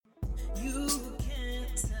You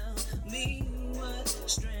can't tell me what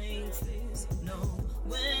strength is. No,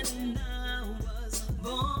 when I was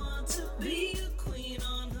born to be a queen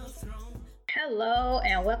on her throne. Hello,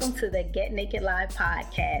 and welcome to the Get Naked Live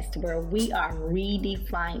podcast, where we are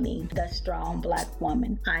redefining the strong Black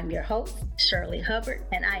woman. I'm your host, Shirley Hubbard,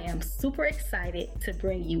 and I am super excited to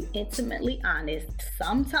bring you intimately honest,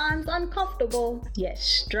 sometimes uncomfortable, yet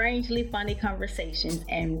strangely funny conversations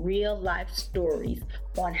and real life stories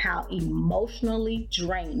on how emotionally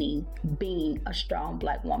draining being a strong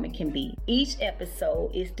Black woman can be. Each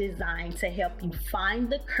episode is designed to help you find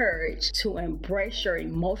the courage to embrace your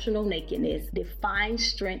emotional nakedness, define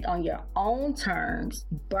strength on your own terms,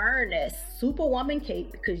 burn a superwoman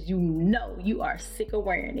cape because you know you are sick of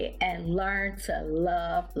wearing it, and learn to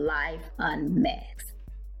love life unmasked.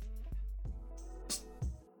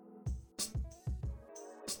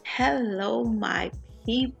 Hello, my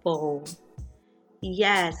people.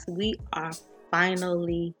 Yes, we are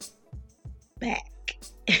finally back.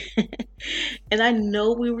 And I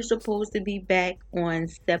know we were supposed to be back on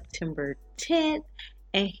September 10th,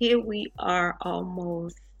 and here we are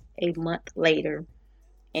almost a month later,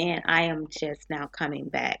 and I am just now coming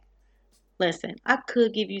back. Listen, I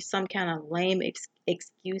could give you some kind of lame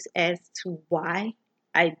excuse as to why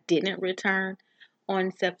I didn't return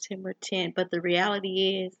on September 10th, but the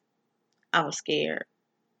reality is I was scared.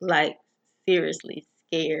 Like, seriously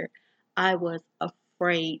scared. I was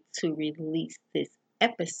afraid to release this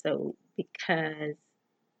episode because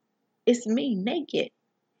it's me naked.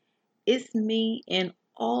 It's me and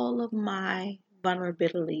all of my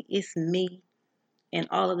vulnerability. It's me and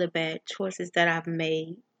all of the bad choices that I've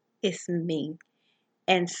made. It's me.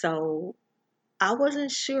 And so I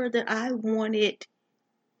wasn't sure that I wanted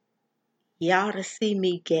y'all to see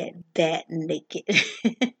me get that naked.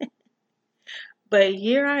 But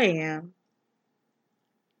here I am,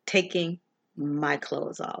 taking my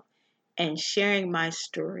clothes off and sharing my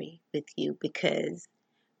story with you, because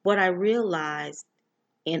what I realized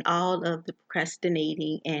in all of the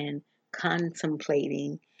procrastinating and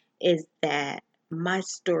contemplating is that my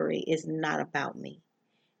story is not about me.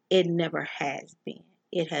 It never has been.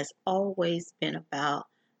 It has always been about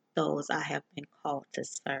those I have been called to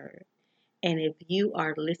serve. And if you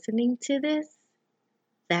are listening to this,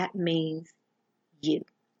 that means you.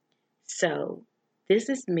 So this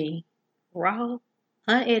is me, raw,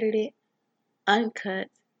 unedited, uncut,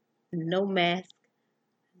 no mask,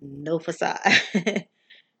 no facade,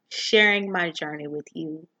 sharing my journey with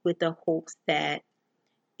you with the hopes that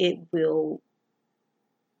it will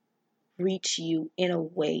reach you in a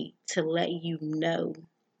way to let you know,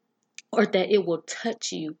 or that it will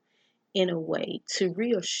touch you in a way to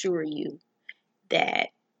reassure you that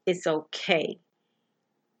it's okay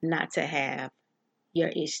not to have your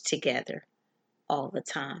ish together all the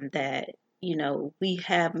time. That, we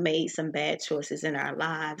have made some bad choices in our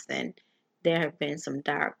lives, and there have been some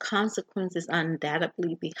dark consequences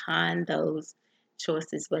undoubtedly behind those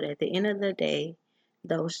choices. But at the end of the day,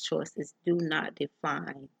 those choices do not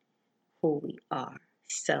define who we are.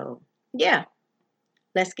 So, yeah,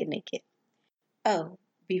 let's get naked. Oh,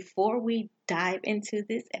 before we dive into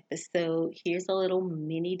this episode, here's a little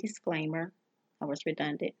mini disclaimer. I was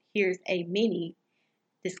redundant. Here's a mini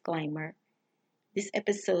disclaimer. This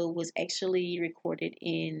episode was actually recorded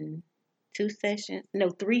in 3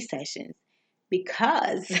 sessions,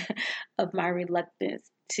 because of my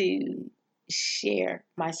reluctance to share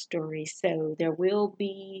my story. So there will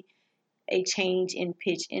be a change in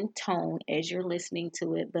pitch and tone as you're listening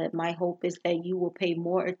to it, but my hope is that you will pay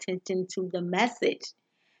more attention to the message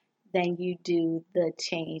than you do the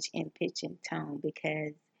change in pitch and tone,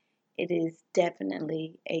 because it is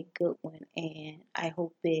definitely a good one, and I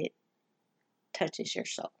hope it touches your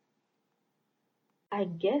soul. I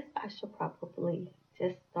guess I should probably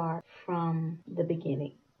just start from the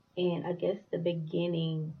beginning. And I guess the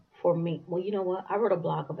beginning for me, well, you know what? I wrote a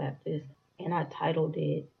blog about this, and I titled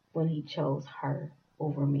it When He Chose Her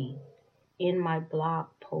Over Me. In my blog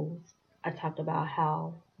post, I talked about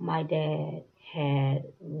how my dad had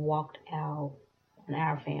walked out on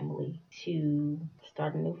our family to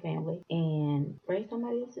start a new family and raise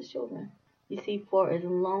somebody else's children. You see, for as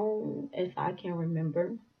long as I can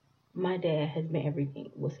remember, my dad has been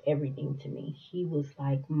everything to me. He was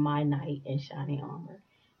like my knight in shining armor.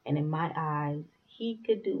 And in my eyes, he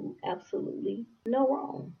could do absolutely no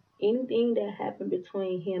wrong. Anything that happened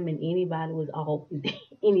between him and anybody was always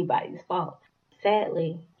anybody's fault.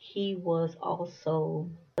 Sadly, he was also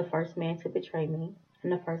the first man to betray me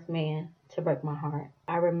and the first man to break my heart.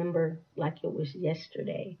 I remember like it was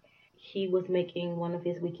yesterday. He was making one of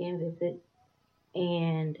his weekend visits,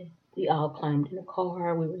 and We all climbed in the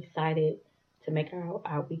car. We were excited to make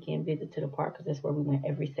our weekend visit to the park because that's where we went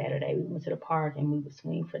every Saturday. We went to the park and we would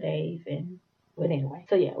swing for days. And but anyway,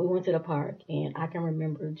 so yeah, we went to the park and I can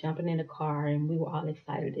remember jumping in the car and we were all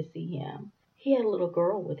excited to see him. He had a little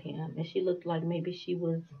girl with him and she looked like maybe she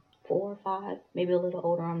was 4 or 5, maybe a little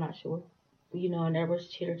older. I'm not sure. And there was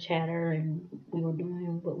chitter chatter and we were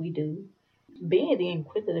doing what we do. Being the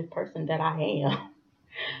inquisitive person that I am,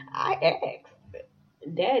 I asked,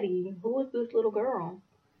 Daddy, who is this little girl?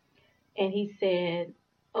 And he said,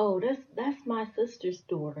 "Oh, that's my sister's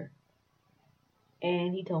daughter."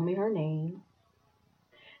 And he told me her name.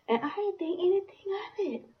 And I didn't think anything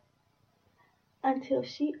of it until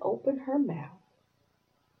she opened her mouth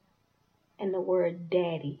and the word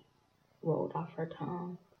daddy rolled off her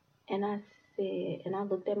tongue. And I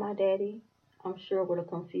looked at my daddy, I'm sure with a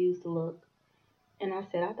confused look. And I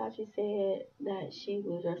said, "I thought you said that she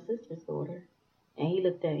was your sister's daughter." And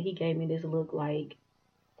he gave me this look like,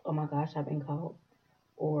 "Oh my gosh, I've been called."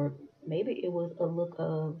 Or maybe it was a look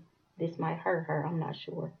of, "This might hurt her," I'm not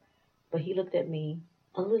sure. But he looked at me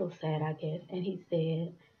a little sad, I guess, and he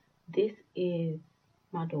said, "This is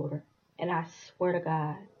my daughter." And I swear to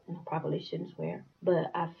God, and I probably shouldn't swear,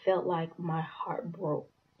 but I felt like my heart broke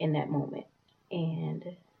in that moment.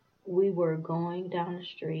 And we were going down the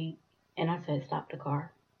street, and I said, "Stop the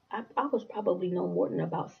car." I was probably no more than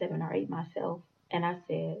about 7 or 8 myself. And I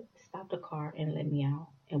said, "Stop the car and let me out."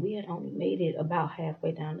 And we had only made it about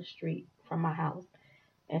halfway down the street from my house.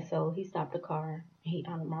 And so he stopped the car and he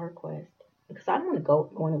honored my request. Because I don't want to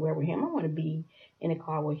go anywhere with him. I want to be in a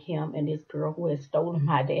car with him and this girl who had stolen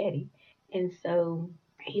my daddy. And so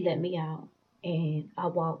he let me out and I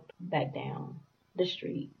walked back down the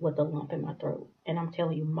street with a lump in my throat. And I'm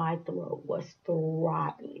telling you, my throat was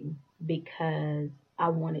throbbing because I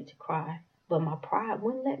wanted to cry. But my pride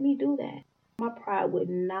wouldn't let me do that. My pride would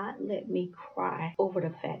not let me cry over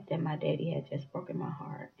the fact that my daddy had just broken my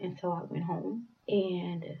heart. And so I went home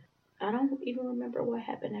and I don't even remember what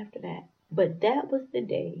happened after that. But that was the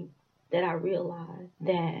day that I realized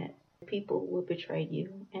that people will betray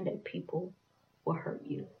you and that people will hurt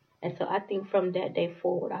you. And so I think from that day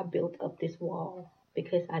forward, I built up this wall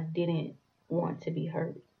because I didn't want to be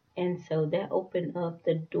hurt. And so that opened up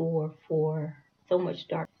the door for so much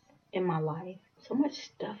darkness in my life. So much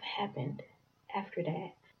stuff happened after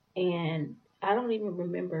that. And I don't even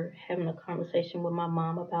remember having a conversation with my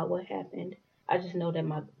mom about what happened. I just know that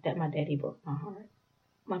my daddy broke my heart.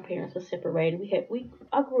 My parents were separated.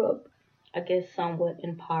 I grew up, I guess, somewhat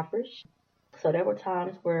impoverished. So there were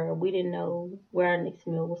times where we didn't know where our next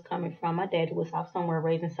meal was coming from. My daddy was off somewhere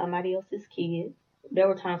raising somebody else's kids. There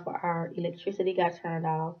were times where our electricity got turned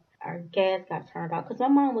off, our gas got turned off, because my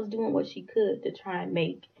mom was doing what she could to try and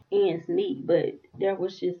make ends meet, but there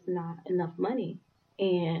was just not enough money.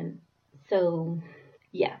 And so,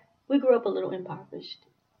 yeah, we grew up a little impoverished.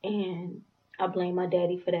 And I blame my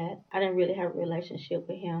daddy for that. I didn't really have a relationship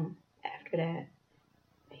with him after that.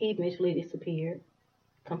 He eventually disappeared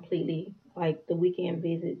completely. Like the weekend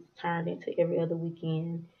visits turned into every other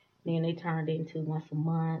weekend. Then they turned into once a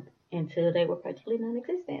month until they were practically non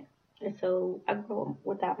existent. And so I grew up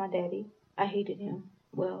without my daddy. I hated him.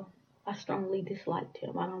 Well, I strongly disliked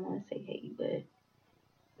him. I don't want to say hate, but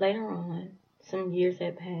later on, some years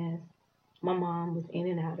had passed. My mom was in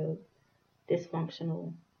and out of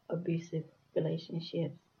dysfunctional, abusive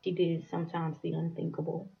relationships. She did sometimes the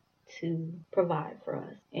unthinkable to provide for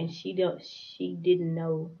us. And she didn't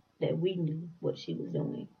know that we knew what she was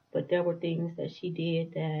doing. But there were things that she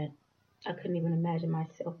did that I couldn't even imagine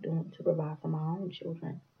myself doing to provide for my own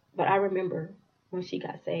children. But I remember when she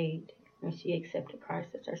got saved, when she accepted Christ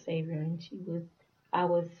as her Savior, and I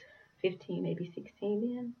was 15, maybe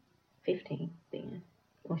 16 then, 15 then,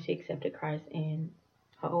 when she accepted Christ, and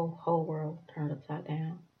her whole world turned upside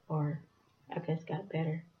down, or I guess got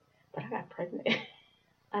better. But I got pregnant.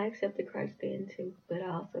 I accepted Christ then too, but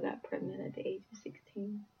I also got pregnant at the age of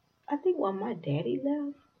 16. I think when my daddy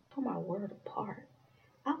left, for my word apart,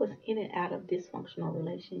 I was in and out of dysfunctional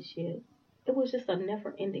relationships. It was just a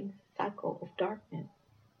never ending cycle of darkness.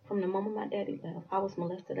 From the moment my daddy left, I was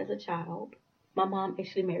molested as a child. My mom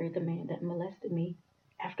actually married the man that molested me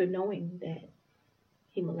after knowing that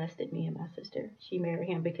he molested me and my sister. She married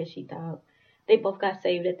him because she thought they both got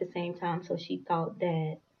saved at the same time, so she thought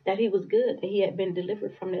that he was good, that he had been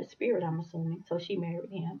delivered from that spirit, I'm assuming. So she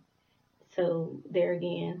married him. So there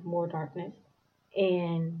again, more darkness.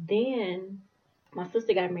 And then my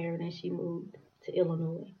sister got married and she moved to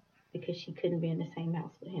Illinois because she couldn't be in the same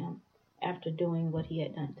house with him after doing what he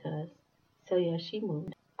had done to us. So yeah, she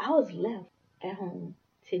moved. I was left at home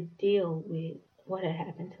to deal with what had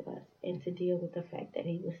happened to us and to deal with the fact that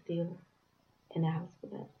he was still in the house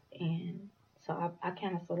with us. And so I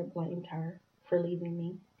kind of sort of blamed her for leaving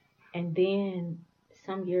me. And then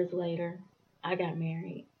some years later, I got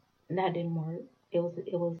married. And that didn't work. It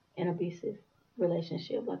was an abusive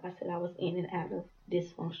relationship. Like I said, I was in and out of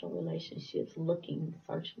dysfunctional relationships, looking,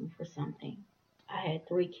 searching for something. I had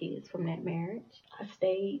 3 kids from that marriage. I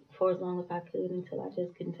stayed for as long as I could until I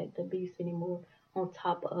just couldn't take the abuse anymore, on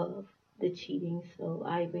top of the cheating. So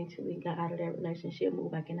I eventually got out of that relationship,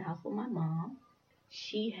 moved back in the house with my mom.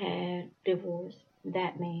 She had divorced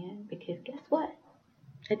that man because guess what?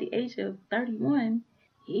 At the age of 31,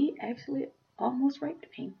 he actually almost raped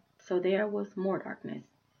me. So there was more darkness.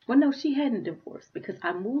 Well, no, she hadn't divorced because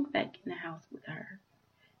I moved back in the house with her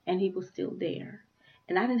and he was still there.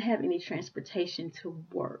 And I didn't have any transportation to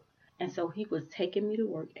work. And so he was taking me to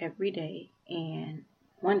work every day. And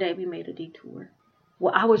one day we made a detour.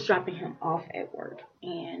 Well, I was dropping him off at work.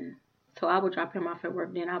 And so I would drop him off at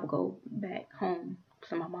work. Then I would go back home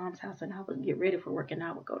to my mom's house and I would get ready for work and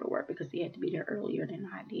I would go to work because he had to be there earlier than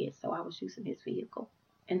I did. So I was using his vehicle.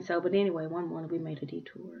 And so, but anyway, one morning we made a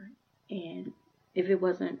detour. And if it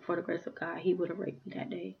wasn't for the grace of God, he would have raped me that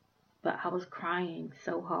day. But I was crying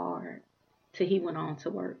so hard till he went on to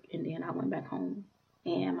work. And then I went back home.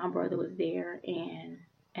 And my brother was there. And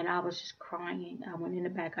I was just crying. I went in the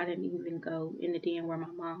back. I didn't even go in the den where my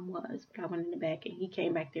mom was. But I went in the back. And he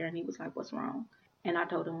came back there. And he was like, what's wrong? And I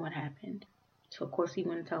told him what happened. So, of course, he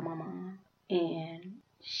went and told my mom. And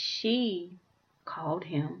she called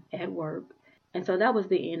him at work. And so that was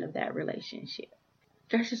the end of that relationship.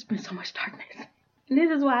 There's just been so much darkness. And this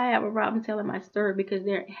is why I have a problem telling my story, because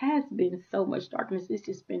there has been so much darkness. It's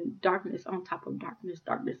just been darkness on top of darkness,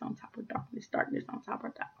 darkness on top of darkness, darkness on top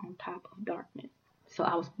of darkness. So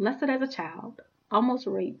I was molested as a child, almost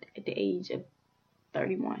raped at the age of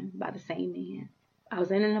 31 by the same man. I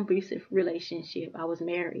was in an abusive relationship. I was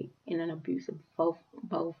married in an abusive, both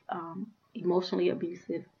emotionally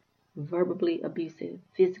abusive, verbally abusive,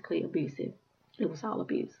 physically abusive. It was all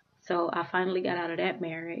abuse. So I finally got out of that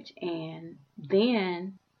marriage, and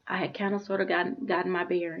then I had kind of sort of gotten my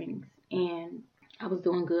bearings, and I was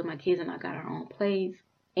doing good. My kids and I got our own place,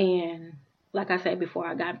 and like I said before,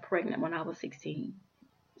 I got pregnant when I was 16.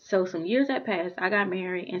 So some years had passed, I got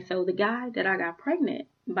married, and so the guy that I got pregnant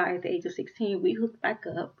by at the age of 16, we hooked back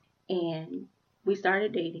up, and we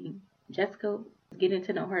started dating. Jessica was getting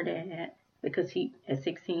to know her dad, because at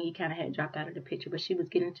 16, he kind of had dropped out of the picture, but she was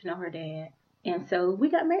getting to know her dad. And so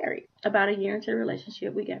we got married. About a year into the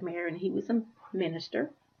relationship, we got married, and he was a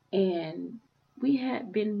minister. And we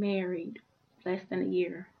had been married less than a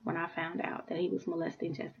year when I found out that he was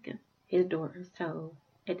molesting Jessica, his daughter. So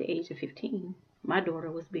at the age of 15, my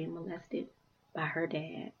daughter was being molested by her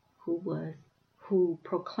dad, who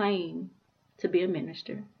proclaimed to be a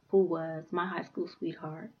minister, who was my high school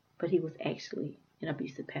sweetheart, but he was actually an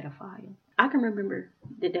abusive pedophile. I can remember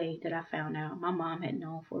the day that I found out. My mom had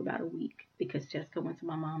known for about a week because Jessica went to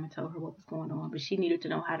my mom and told her what was going on, but she needed to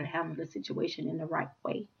know how to handle the situation in the right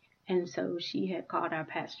way. And so she had called our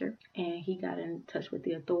pastor, and he got in touch with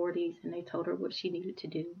the authorities, and they told her what she needed to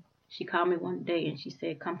do. She called me one day and she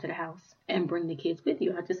said, come to the house and bring the kids with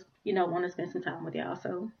you. I just, want to spend some time with y'all.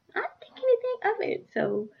 So I didn't think anything of it.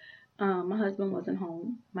 So my husband wasn't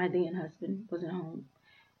home. My then husband wasn't home.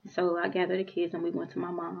 So I gathered the kids and we went to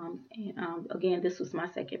my mom's. And again, this was my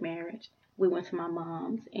second marriage. We went to my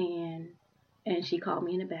mom's, and she called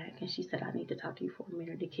me in the back and she said, I need to talk to you for a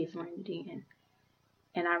minute. The kids were in the den.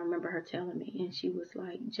 And I remember her telling me, and she was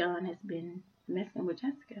like, John has been messing with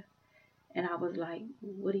Jessica. And I was like,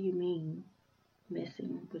 what do you mean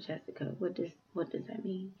messing with Jessica? What does that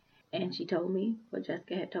mean? And she told me what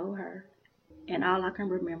Jessica had told her. And all I can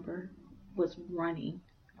remember was running,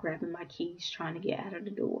 grabbing my keys, trying to get out of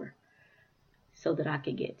the door so that I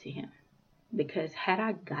could get to him. Because had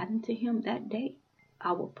I gotten to him that day,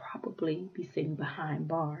 I would probably be sitting behind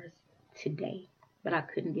bars today. But I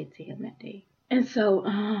couldn't get to him that day. And so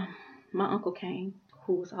my uncle came,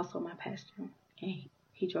 who was also my pastor, and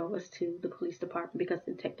he drove us to the police department because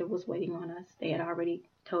the detective was waiting on us. They had already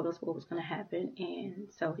told us what was going to happen, and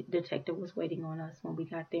so the detective was waiting on us when we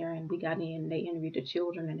got there, and we got in. They interviewed the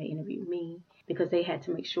children, and they interviewed me because they had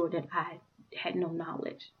to make sure that I had no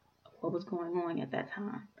knowledge of what was going on at that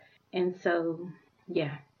time. And so,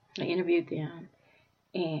 yeah, I interviewed them,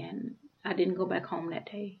 and I didn't go back home that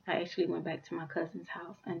day. I actually went back to my cousin's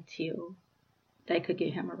house until they could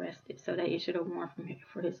get him arrested. So they issued a warrant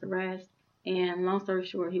for his arrest. And long story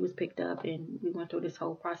short, he was picked up and we went through this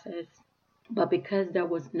whole process. But because there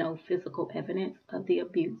was no physical evidence of the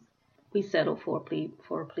abuse, we settled for a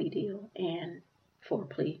plea deal and for a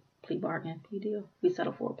plea. plea bargain, plea deal. We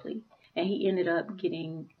settled for a plea. And he ended up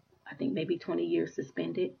getting, I think, maybe 20 years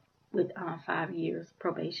suspended with 5 years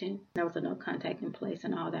probation. There was a no contact in place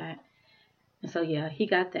and all that. And so, yeah, he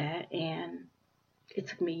got that. And it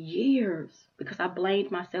took me years because I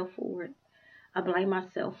blamed myself for it. I blamed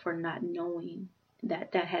myself for not knowing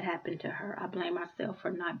that that had happened to her. I blame myself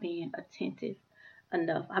for not being attentive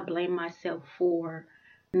enough. I blame myself for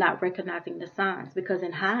not recognizing the signs because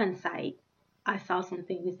in hindsight, I saw some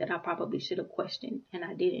things that I probably should have questioned and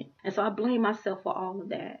I didn't. And so I blame myself for all of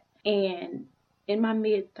that. And in my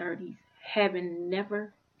mid 30s, having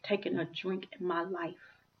never taken a drink in my life,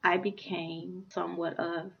 I became somewhat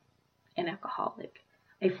of an alcoholic,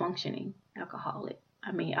 a functioning alcoholic.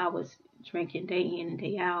 I mean, I was drinking day in and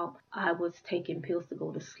day out. I was taking pills to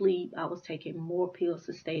go to sleep. I was taking more pills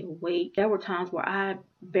to stay awake. There were times where I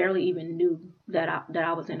barely even knew that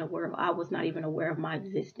I was in the world. I was not even aware of my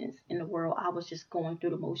existence in the world. I was just going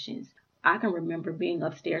through the motions. I can remember being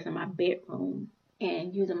upstairs in my bedroom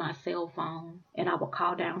and using my cell phone, and I would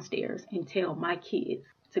call downstairs and tell my kids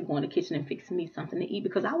to go in the kitchen and fix me something to eat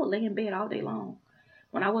because I would lay in bed all day long.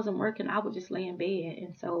 When I wasn't working, I would just lay in bed.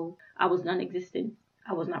 And so I was non-existent.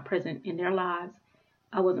 I was not present in their lives.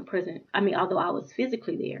 I wasn't present. I mean, although I was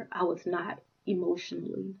physically there, I was not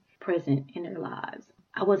emotionally present in their lives.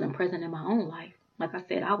 I wasn't present in my own life. Like I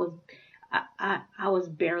said, I was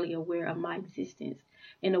barely aware of my existence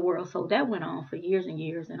in the world. So that went on for years and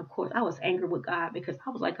years. And of course, I was angry with God because I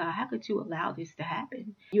was like, God, how could you allow this to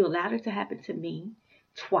happen? You allowed it to happen to me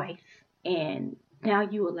twice. And now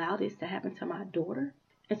you allow this to happen to my daughter.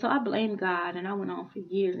 And so I blamed God, and I went on for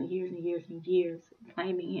years and years and years and years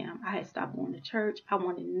blaming him. I had stopped going to church. I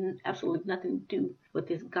wanted absolutely nothing to do with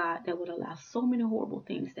this God that would allow so many horrible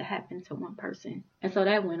things to happen to one person. And so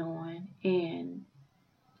that went on, and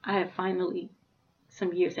I had finally,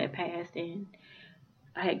 some years had passed, and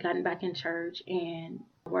I had gotten back in church and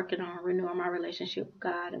working on renewing my relationship with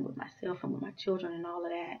God and with myself and with my children and all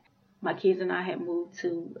of that. My kids and I had moved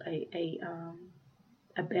to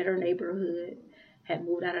a better neighborhood, had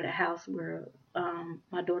moved out of the house where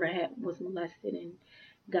my daughter was molested and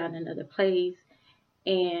got in another place.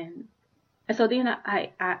 And so then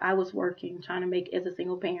I was working, trying to make, as a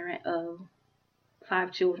single parent of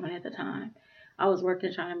 5 children at the time. I was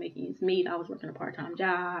working, trying to make ends meet. I was working a part-time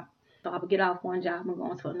job. So I would get off one job and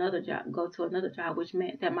go to another job, which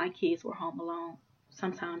meant that my kids were home alone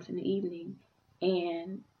sometimes in the evening.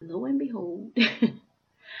 And lo and behold,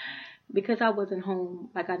 because I wasn't home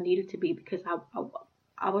like I needed to be, because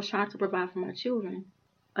I was trying to provide for my children,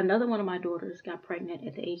 another one of my daughters got pregnant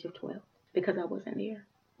at the age of 12 because I wasn't there.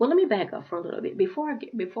 Well, let me back up for a little bit. Before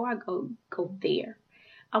I go there,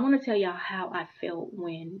 I want to tell y'all how I felt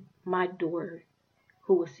when my daughter,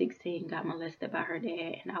 who was 16, got molested by her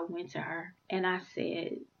dad, and I went to her and I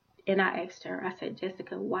asked her, I said,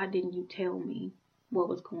 Jessica, why didn't you tell me what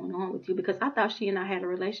was going on with you? Because I thought she and I had a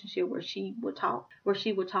relationship where she would talk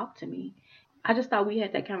to me. I just thought we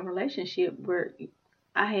had that kind of relationship where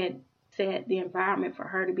I had set the environment for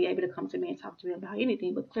her to be able to come to me and talk to me about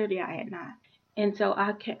anything, but clearly I had not. And so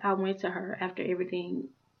I went to her after everything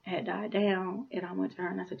had died down, and I went to her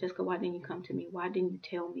and I said, Jessica, why didn't you come to me? Why didn't you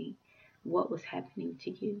tell me what was happening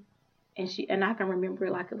to you? And I can remember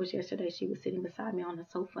it like it was yesterday. She was sitting beside me on the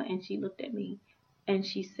sofa, and she looked at me and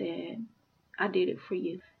she said, I did it for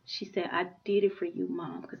you. She said, I did it for you,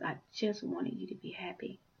 Mom, because I just wanted you to be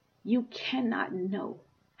happy. You cannot know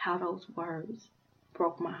how those words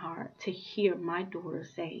broke my heart, to hear my daughter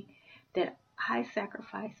say that I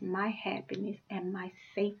sacrificed my happiness and my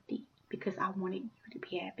safety because I wanted you to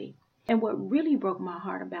be happy. And what really broke my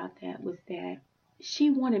heart about that was that she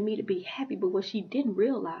wanted me to be happy, but what she didn't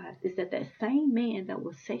realize is that that same man that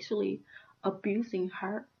was sexually abusing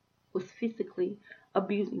her was physically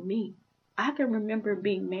abusing me. I can remember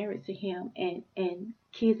being married to him and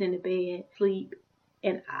kids in the bed, sleep.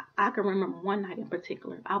 And I can remember one night in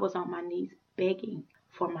particular, I was on my knees begging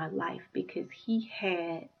for my life because we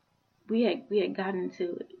had gotten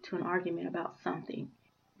into an argument about something.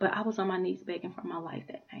 But I was on my knees begging for my life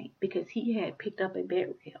that night because he had picked up a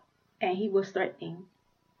bed rail and he was threatening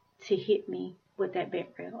to hit me with that bed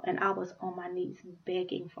rail. And I was on my knees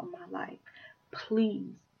begging for my life.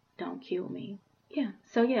 Please don't kill me. Yeah.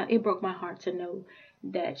 So yeah, it broke my heart to know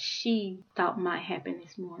that she thought my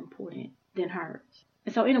happiness more important than hers.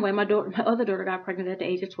 And so anyway, my other daughter got pregnant at the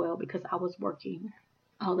age of 12 because I was working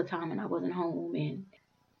all the time and I wasn't home.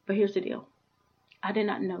 But here's the deal. I did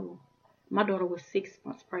not know. My daughter was 6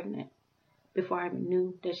 months pregnant before I even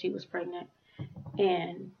knew that she was pregnant.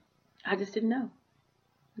 And I just didn't know.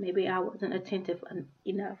 Maybe I wasn't attentive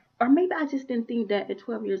enough. Or maybe I just didn't think that at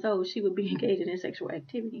 12 years old she would be engaging in sexual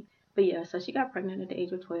activity. But yeah, so she got pregnant at the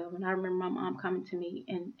age of 12. And I remember my mom coming to me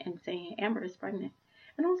and saying, Amber is pregnant.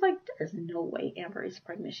 And I was like, there's no way Amber is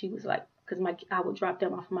pregnant. She was like, because I would drop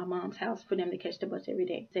them off at my mom's house for them to catch the bus every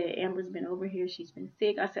day. Said, Amber's been over here. She's been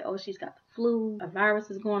sick. I said, oh, she's got the flu. A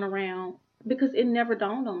virus is going around. Because it never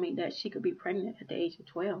dawned on me that she could be pregnant at the age of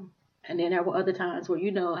 12. And then there were other times where,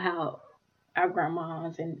 you know, how our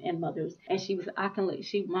grandmas and mothers, and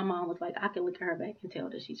my mom was like, I can look at her back and tell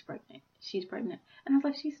that she's pregnant. She's pregnant. And I was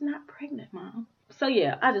like, she's not pregnant, Mom. So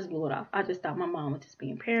yeah, I just blew it off. I just thought my mom was just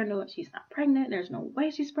being paranoid. She's not pregnant. There's no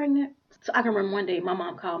way she's pregnant. So I can remember one day my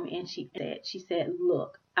mom called me and she said,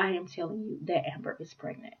 look, I am telling you that Amber is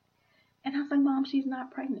pregnant. And I was like, Mom, she's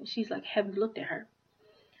not pregnant. She's like, have you looked at her?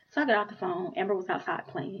 So I got off the phone. Amber was outside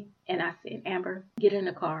playing. And I said, Amber, get in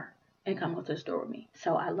the car and come go to the store with me.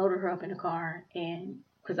 So I loaded her up in the car, and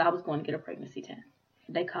because I was going to get a pregnancy test.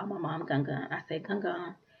 They called my mom Gun. I said,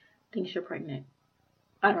 Gun thinks you're pregnant.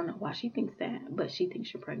 I don't know why she thinks that, but she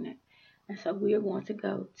thinks you're pregnant. And so we are going to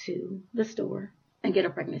go to the store and get a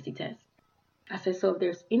pregnancy test. I said, so if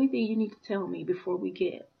there's anything you need to tell me before we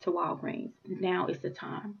get to Walgreens, now is the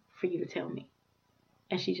time for you to tell me.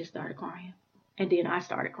 And she just started crying. And then I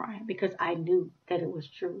started crying because I knew that it was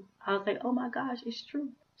true. I was like, oh my gosh, it's true.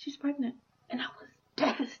 She's pregnant. And I was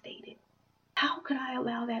devastated. How could I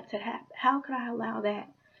allow that to happen? How could I allow that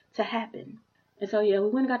to happen? And so, yeah, we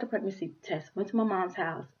went and got the pregnancy test, went to my mom's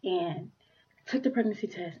house and took the pregnancy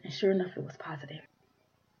test. And sure enough, it was positive.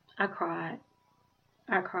 I cried.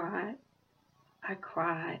 I cried. I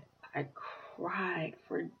cried. I cried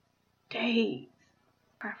for days.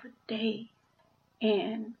 I cried for days.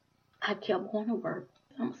 And I kept going to work.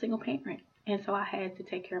 I'm a single parent. And so I had to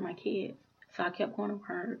take care of my kids. So I kept going to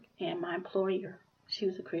work, and my employer, she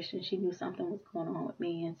was a Christian. She knew something was going on with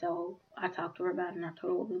me, and so I talked to her about it, and I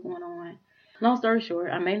told her what was going on. Long story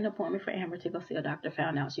short, I made an appointment for Amber to go see a doctor.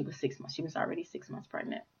 Found out she was 6 months. She was already 6 months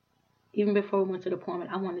pregnant. Even before we went to the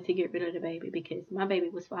appointment, I wanted to get rid of the baby because my baby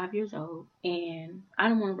was 5 years old, and I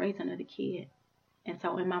didn't want to raise another kid. And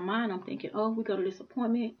so in my mind, I'm thinking, oh, we go to this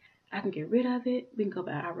appointment, I can get rid of it. We can go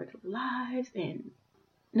about our regular lives, and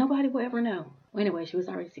nobody will ever know. Well, anyway, she was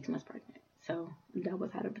already 6 months pregnant. So that was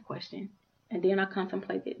out of the question. And then I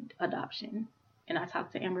contemplated adoption. And I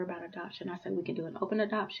talked to Amber about adoption. I said, we can do an open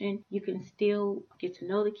adoption. You can still get to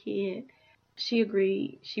know the kid. She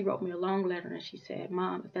agreed. She wrote me a long letter and she said,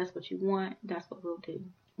 Mom, if that's what you want, that's what we'll do.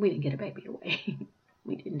 We didn't get a baby away.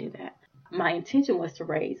 We didn't do that. My intention was to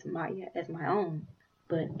raise Maya as my own.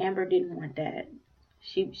 But Amber didn't want that.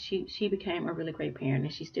 She became a really great parent,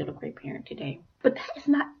 and she's still a great parent today. But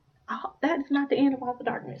that is not the end of all the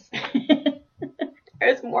darkness.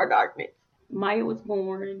 There's more darkness. Maya was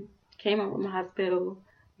born, came out from the hospital,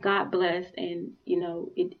 God blessed, and you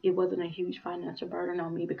know, it wasn't a huge financial burden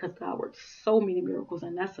on me because God worked so many miracles,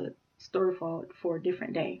 and that's a story for a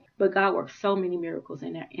different day. But God worked so many miracles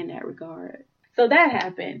in that regard. So that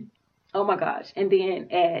happened. Oh my gosh. And then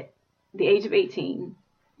at the age of 18,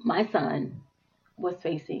 my son was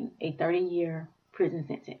facing a 30-year prison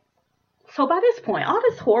sentence. So by this point, all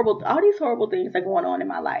these horrible things are going on in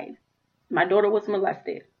my life. My daughter was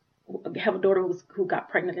molested. I have a daughter who got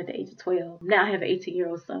pregnant at the age of 12. Now I have an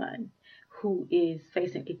 18-year-old son who is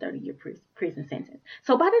facing a 30-year prison sentence.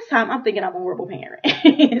 So by this time, I'm thinking I'm a horrible parent.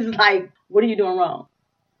 It's like, what are you doing wrong?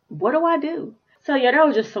 What do I do? So yeah, there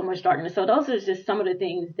was just so much darkness. So those are just some of the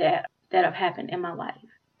things that have happened in my life.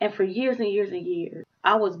 And for years and years and years,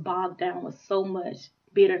 I was bogged down with so much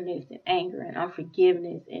bitterness and anger and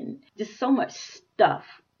unforgiveness and just so much stuff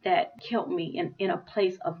that kept me in a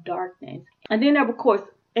place of darkness. And then there were, of course,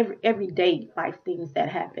 everyday life things that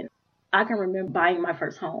happened. I can remember buying my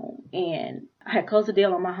first home, and I had closed the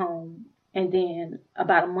deal on my home. And then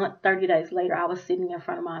about a month, 30 days later, I was sitting in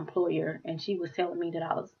front of my employer, and she was telling me that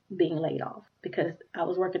I was being laid off because I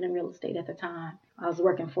was working in real estate at the time. I was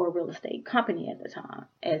working for a real estate company at the time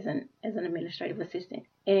as an administrative assistant.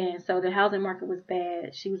 And so the housing market was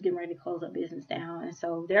bad. She was getting ready to close her business down. And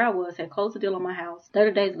so there I was, had closed the deal on my house.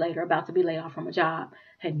 30 days later, about to be laid off from a job.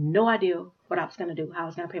 Had no idea what I was going to do, how I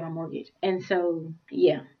was going to pay my mortgage. And so,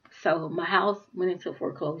 yeah. So my house went into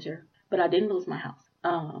foreclosure, but I didn't lose my house.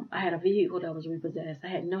 I had a vehicle that was repossessed. I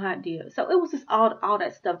had no idea. So it was just all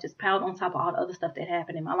that stuff just piled on top of all the other stuff that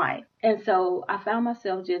happened in my life. And so I found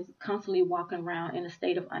myself just constantly walking around in a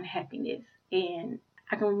state of unhappiness. And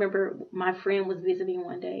I can remember my friend was visiting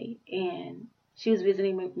one day, and she was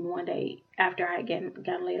visiting me one day after I had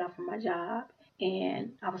gotten laid off from my job.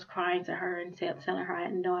 And I was crying to her and telling her I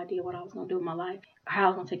had no idea what I was going to do with my life, how I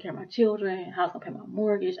was going to take care of my children, how I was going to pay my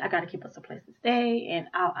mortgage. I got to keep us a place to stay. And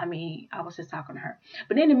I was just talking to her.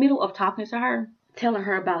 But in the middle of talking to her, telling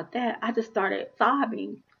her about that, I just started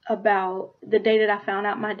sobbing about the day that I found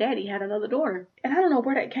out my daddy had another daughter. And I don't know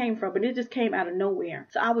where that came from, but it just came out of nowhere.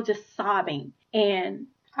 So I was just sobbing. And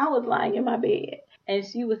I was lying in my bed, and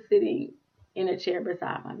she was sitting in a chair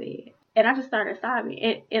beside my bed. And I just started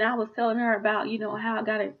sobbing. And I was telling her about, how I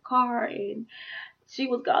got in the car, and she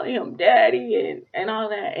was calling him daddy and all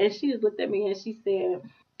that. And she just looked at me and she said,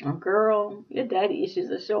 oh, girl, your daddy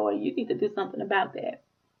issues are showing. You need to do something about that.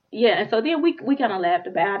 Yeah, and so then we kind of laughed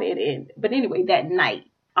about it. But anyway, that night,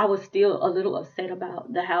 I was still a little upset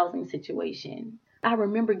about the housing situation. I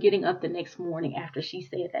remember getting up the next morning after she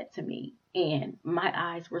said that to me, and my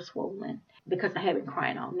eyes were swollen because I had been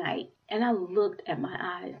crying all night. And I looked at my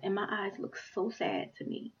eyes, and my eyes looked so sad to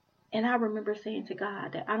me. And I remember saying to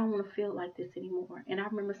God that I don't want to feel like this anymore. And I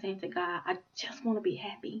remember saying to God, I just want to be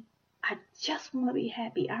happy. I just want to be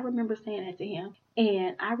happy. I remember saying that to him.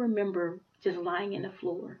 And I remember just lying in the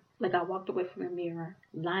floor. Like I walked away from the mirror,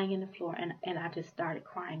 lying in the floor, and I just started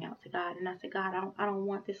crying out to God. And I said, God, I don't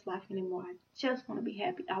want this life anymore. I just want to be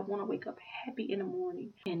happy. I want to wake up happy in the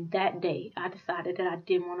morning. And that day, I decided that I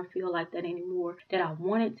didn't want to feel like that anymore, that I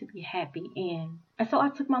wanted to be happy. And so I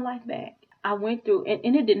took my life back. I went through,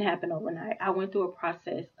 and it didn't happen overnight. I went through a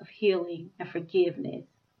process of healing and forgiveness.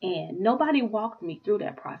 And nobody walked me through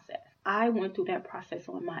that process. I went through that process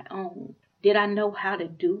on my own. Did I know how to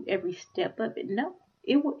do every step of it? No.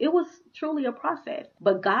 It was truly a process.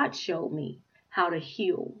 But God showed me how to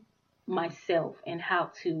heal myself and how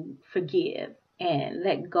to forgive and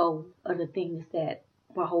let go of the things that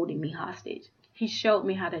were holding me hostage. He showed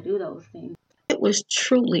me how to do those things. It was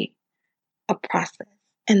truly a process.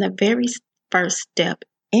 And the very first step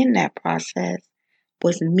in that process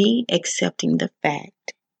was me accepting the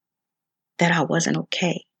fact that I wasn't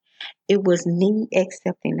okay. It was me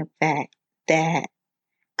accepting the fact that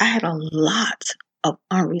I had a lot of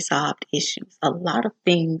unresolved issues, a lot of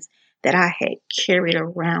things that I had carried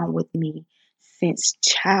around with me since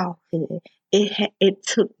childhood. It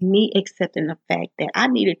took me accepting the fact that I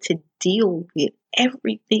needed to deal with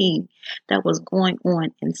everything that was going on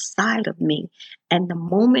inside of me. And the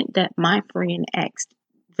moment that my friend asked,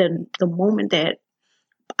 the moment that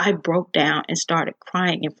I broke down and started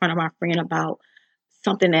crying in front of my friend about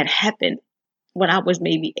something that happened when I was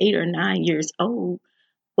maybe 8 or 9 years old,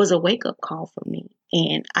 was a wake up call for me.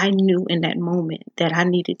 And I knew in that moment that I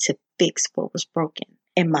needed to fix what was broken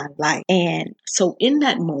in my life. And so in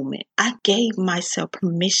that moment, I gave myself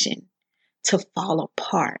permission to fall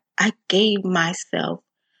apart. I gave myself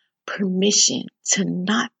permission to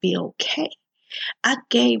not be okay. I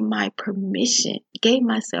gave myself permission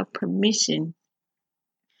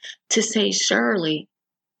to say, Shirley,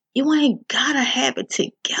 you ain't gotta have it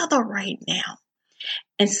together right now.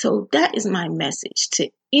 And so that is my message to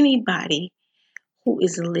anybody who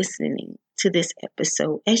is listening to this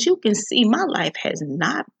episode. As you can see, my life has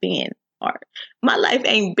not been hard. My life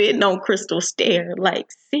ain't been no crystal stair. Like,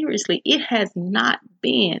 seriously, it has not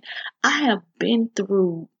been. I have been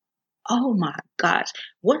through, oh my gosh,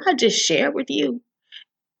 what I just shared with you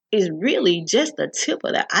is really just the tip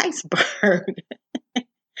of the iceberg.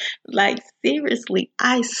 Like, seriously,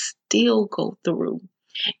 I still go through.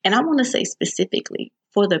 And I want to say specifically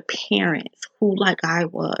for the parents who, like I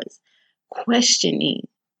was, questioning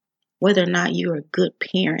whether or not you're a good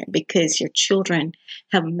parent because your children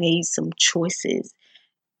have made some choices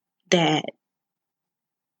that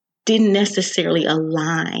didn't necessarily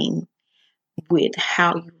align with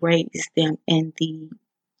how you raised them and the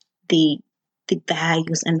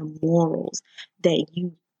values and the morals that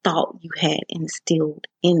you thought you had instilled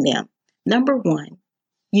in them. Number one,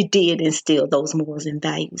 you did instill those morals and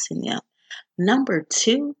values in them. Number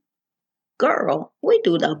two, girl, we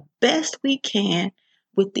do the best we can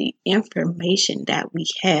with the information that we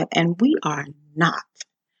have, and we are not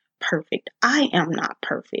perfect. I am not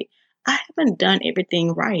perfect. I haven't done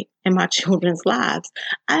everything right in my children's lives.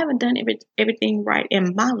 I haven't done everything right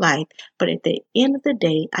in my life, but at the end of the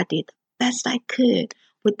day, I did the best I could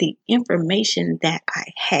with the information that I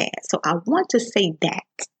had. So I want to say that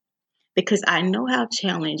because I know how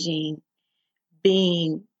challenging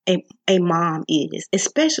being a mom is,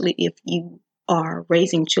 especially if you are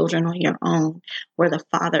raising children on your own where the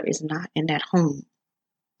father is not in that home.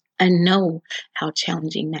 I know how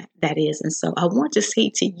challenging that is. And so I want to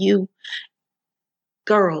say to you,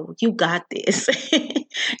 girl, you got this.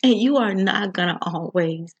 And you are not going to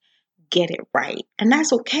always get it right. And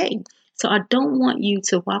that's okay. So I don't want you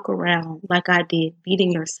to walk around like I did,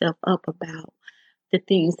 beating yourself up about the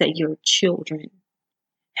things that your children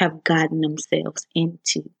have gotten themselves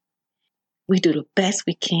into. We do the best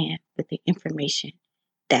we can with the information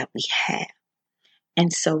that we have.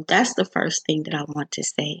 And so that's the first thing that I want to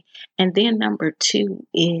say. And then number two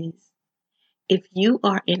is, if you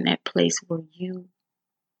are in that place where you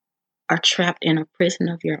are trapped in a prison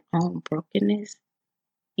of your own brokenness,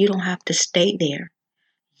 you don't have to stay there.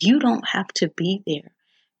 You don't have to be there.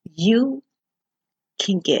 You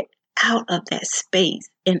can get out of that space.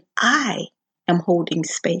 And I am holding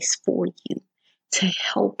space for you to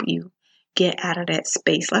help you get out of that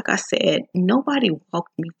space. Like I said, nobody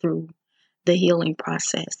walked me through the healing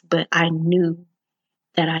process, but I knew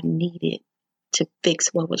that I needed to fix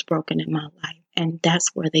what was broken in my life. And that's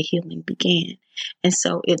where the healing began. And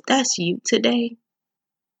so if that's you today,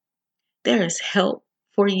 there is help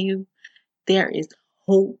for you. There is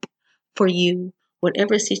hope for you.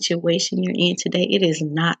 Whatever situation you're in today, it is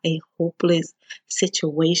not a hopeless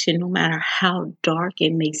situation. No matter how dark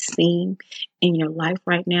it may seem in your life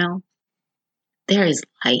right now, there is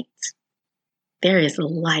light. There is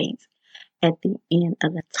light at the end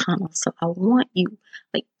of the tunnel. So I want you,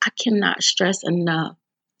 I cannot stress enough,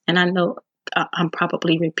 and I know I'm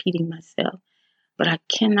probably repeating myself, but I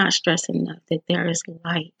cannot stress enough that there is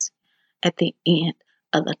light at the end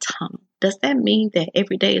of the tunnel. Does that mean that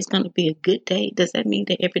every day is going to be a good day? Does that mean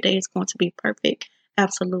that every day is going to be perfect?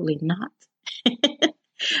 Absolutely not.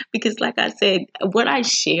 Because like I said, what I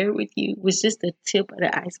shared with you was just the tip of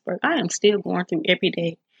the iceberg. I am still going through every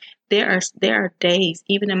day. There are days,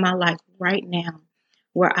 even in my life right now,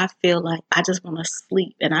 where I feel like I just want to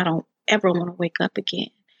sleep and I don't ever want to wake up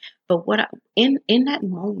again. But in that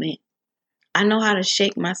moment, I know how to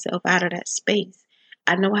shake myself out of that space.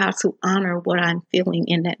 I know how to honor what I'm feeling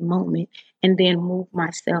in that moment and then move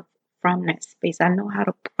myself from that space. I know how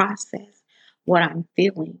to process what I'm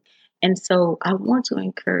feeling. And so I want to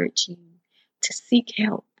encourage you to seek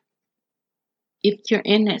help. If you're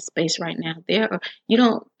in that space right now,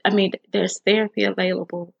 there's therapy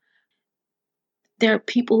available. There are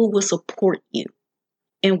people who will support you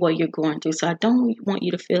in what you're going through. So I don't want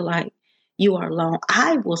you to feel like you are alone.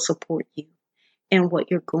 I will support you in what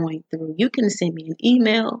you're going through. You can send me an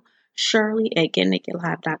email,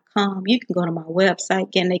 Shirley@getnakedlive.com. You can go to my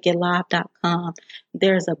website, getnakedlive.com.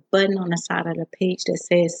 There's a button on the side of the page that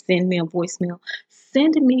says send me a voicemail.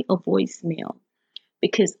 Send me a voicemail,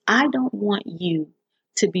 because I don't want you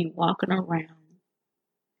to be walking around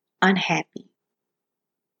unhappy,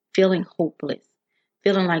 feeling hopeless,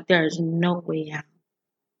 feeling like there is no way out,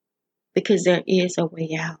 because there is a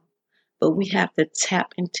way out. But we have to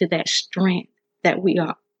tap into that strength that we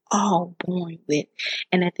are all born with.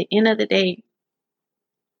 And at the end of the day,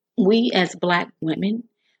 we as Black women,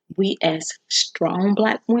 we as strong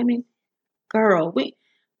Black women, girl, we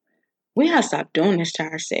gotta stop doing this to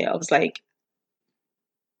ourselves.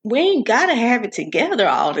 We ain't gotta have it together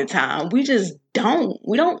all the time. We just don't.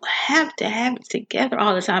 We don't have to have it together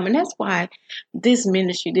all the time. And that's why this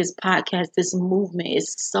ministry, this podcast, this movement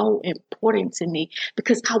is so important to me,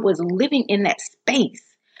 because I was living in that space.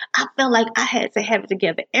 I felt like I had to have it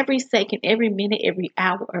together every second, every minute, every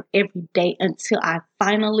hour of every day, until I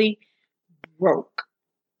finally broke.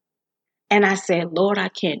 And I said, Lord, I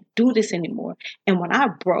can't do this anymore. And when I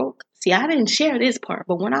broke, see, I didn't share this part,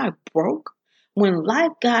 but when I broke, when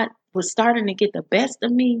life was starting to get the best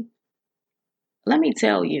of me, let me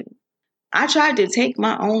tell you, I tried to take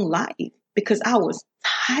my own life because I was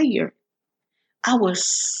tired. I was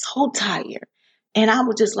so tired. And I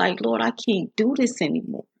was just like, Lord, I can't do this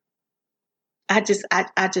anymore. I just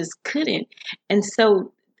couldn't. And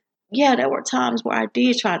so, yeah, there were times where I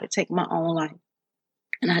did try to take my own life.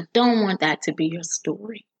 And I don't want that to be your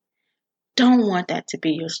story. Don't want that to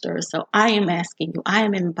be your story. So I am asking you, I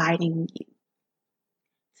am inviting you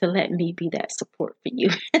to let me be that support for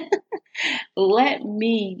you.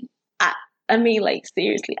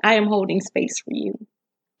 Seriously, I am holding space for you.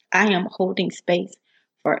 I am holding space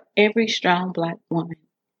for every strong Black woman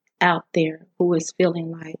out there who is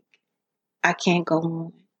feeling like, I can't go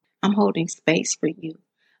on. I'm holding space for you.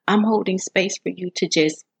 I'm holding space for you to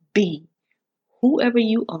just be whoever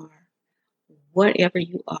you are, whatever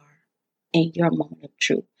you are, in your moment of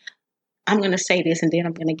truth. I'm going to say this and then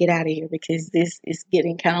I'm going to get out of here because this is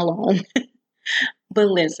getting kind of long. But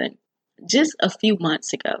listen, just a few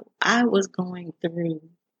months ago, I was going through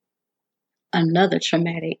another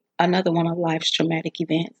one of life's traumatic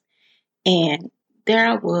events. And there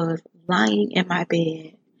I was lying in my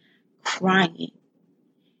bed, crying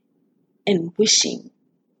and wishing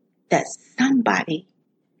that somebody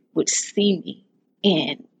would see me.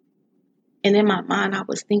 And in my mind, I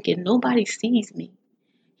was thinking, nobody sees me.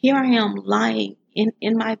 Here I am lying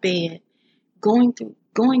in my bed, going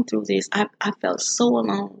through this. I felt so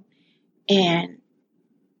alone. And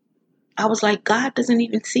I was like, God doesn't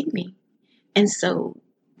even see me. And so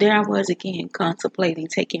there I was again, contemplating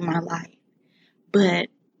taking my life. But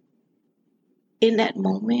in that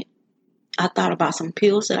moment, I thought about some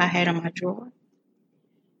pills that I had in my drawer.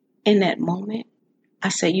 In that moment, I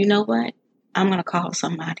said, you know what? I'm going to call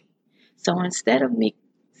somebody. So instead of me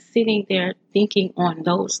sitting there thinking on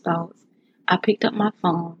those thoughts, I picked up my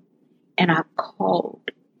phone and I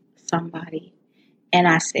called somebody and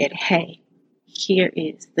I said, hey, here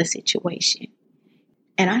is the situation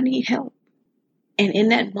and I need help. And in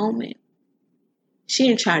that moment, she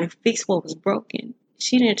didn't try to fix what was broken.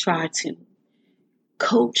 She didn't try to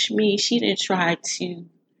coach me. She didn't try to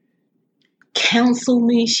counsel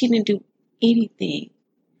me. She didn't do anything.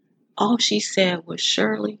 All she said was,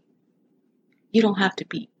 Shirley, you don't have to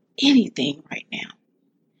be anything right now.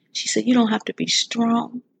 She said, you don't have to be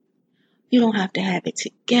strong. You don't have to have it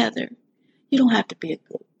together. You don't have to be a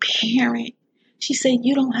good parent. She said,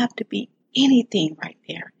 you don't have to be anything right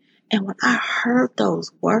there. And when I heard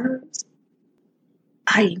those words,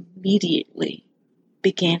 I immediately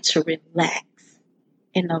began to relax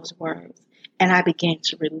in those words. And I began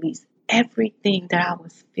to release everything that I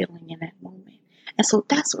was feeling in that moment. And so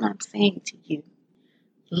that's what I'm saying to you.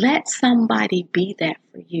 Let somebody be that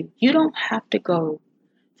for you. You don't have to go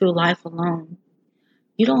through life alone.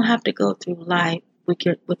 You don't have to go through life with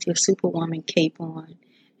your Superwoman cape on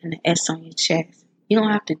and the S on your chest. You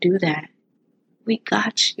don't have to do that. We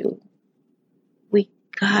got you. We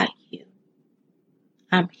got you.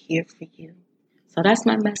 I'm here for you. So that's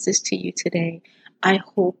my message to you today. I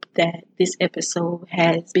hope that this episode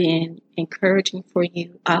has been encouraging for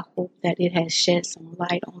you. I hope that it has shed some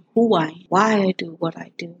light on who I am, why I do what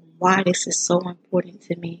I do, why this is so important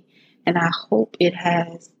to me. And I hope it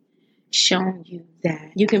has shown you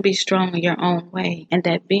that you can be strong in your own way, and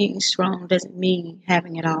that being strong doesn't mean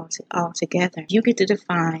having it all together. You get to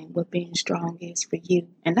define what being strong is for you.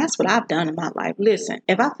 And that's what I've done in my life. Listen,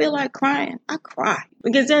 if I feel like crying, I cry,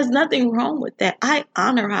 because there's nothing wrong with that. I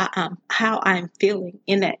honor how I'm feeling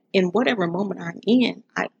in whatever moment I'm in.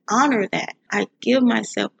 I honor that. I give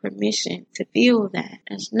myself permission to feel that.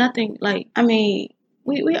 There's nothing we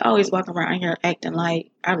always walk around here acting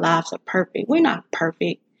like our lives are perfect. We're not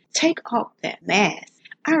perfect. Take off that mask.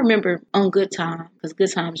 I remember on Good Times, because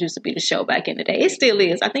Good Times used to be the show back in the day. It still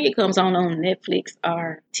is. I think it comes on Netflix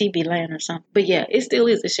or TV Land or something. But yeah, it still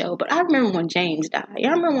is a show. But I remember when James died. I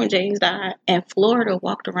remember when James died and Florida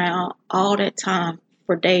walked around all that time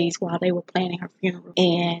for days while they were planning her funeral.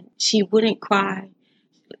 And she wouldn't cry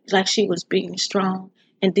like she was being strong.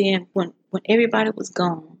 And then when everybody was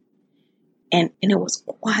gone and it was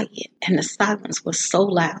quiet and the silence was so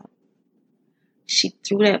loud, she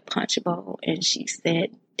threw that punch bowl and she said,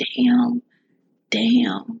 damn,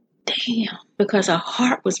 damn, damn, because her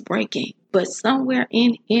heart was breaking. But somewhere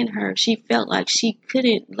in her, she felt like she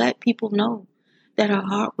couldn't let people know that her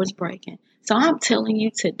heart was breaking. So I'm telling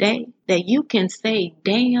you today that you can say,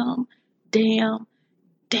 damn, damn,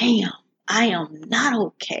 damn, I am not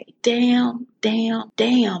okay. Damn, damn,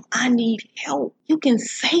 damn, I need help. You can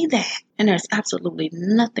say that. And there's absolutely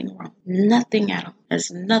nothing wrong. Nothing at all.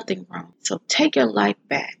 There's nothing wrong. So take your life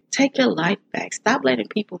back. Take your life back. Stop letting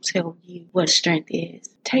people tell you what strength is.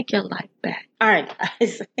 Take your life back. All right,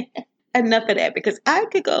 guys. Enough of that, because I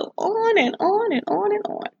could go on and on and on and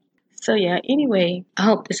on. So yeah, anyway, I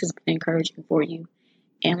hope this has been encouraging for you.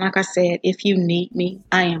 And like I said, if you need me,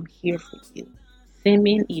 I am here for you. Send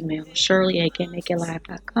me an email,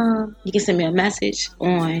 shirley@canmakeitlive.com. You can send me a message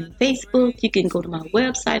on Facebook. You can go to my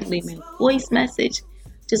website and leave me a voice message.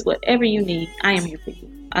 Just whatever you need, I am here for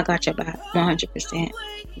you. I got your back 100%.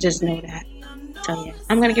 Just know that. So yeah,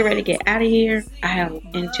 I'm going to get ready to get out of here. I have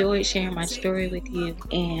enjoyed sharing my story with you.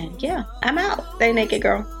 And yeah, I'm out. Stay naked,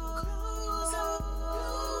 girl.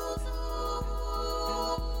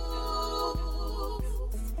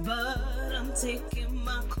 But I'm taking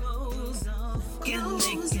my clothes off. Get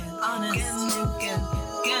naked, honest. Get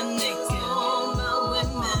naked. All my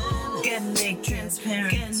women. Get naked,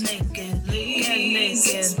 transparent. Get naked, please. Get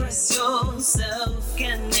naked. Express yourself.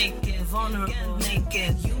 Get naked, vulnerable. Get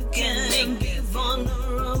naked. You can be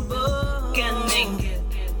vulnerable. Get naked.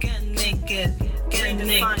 Get naked. Get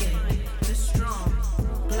naked. The strong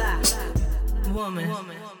black woman.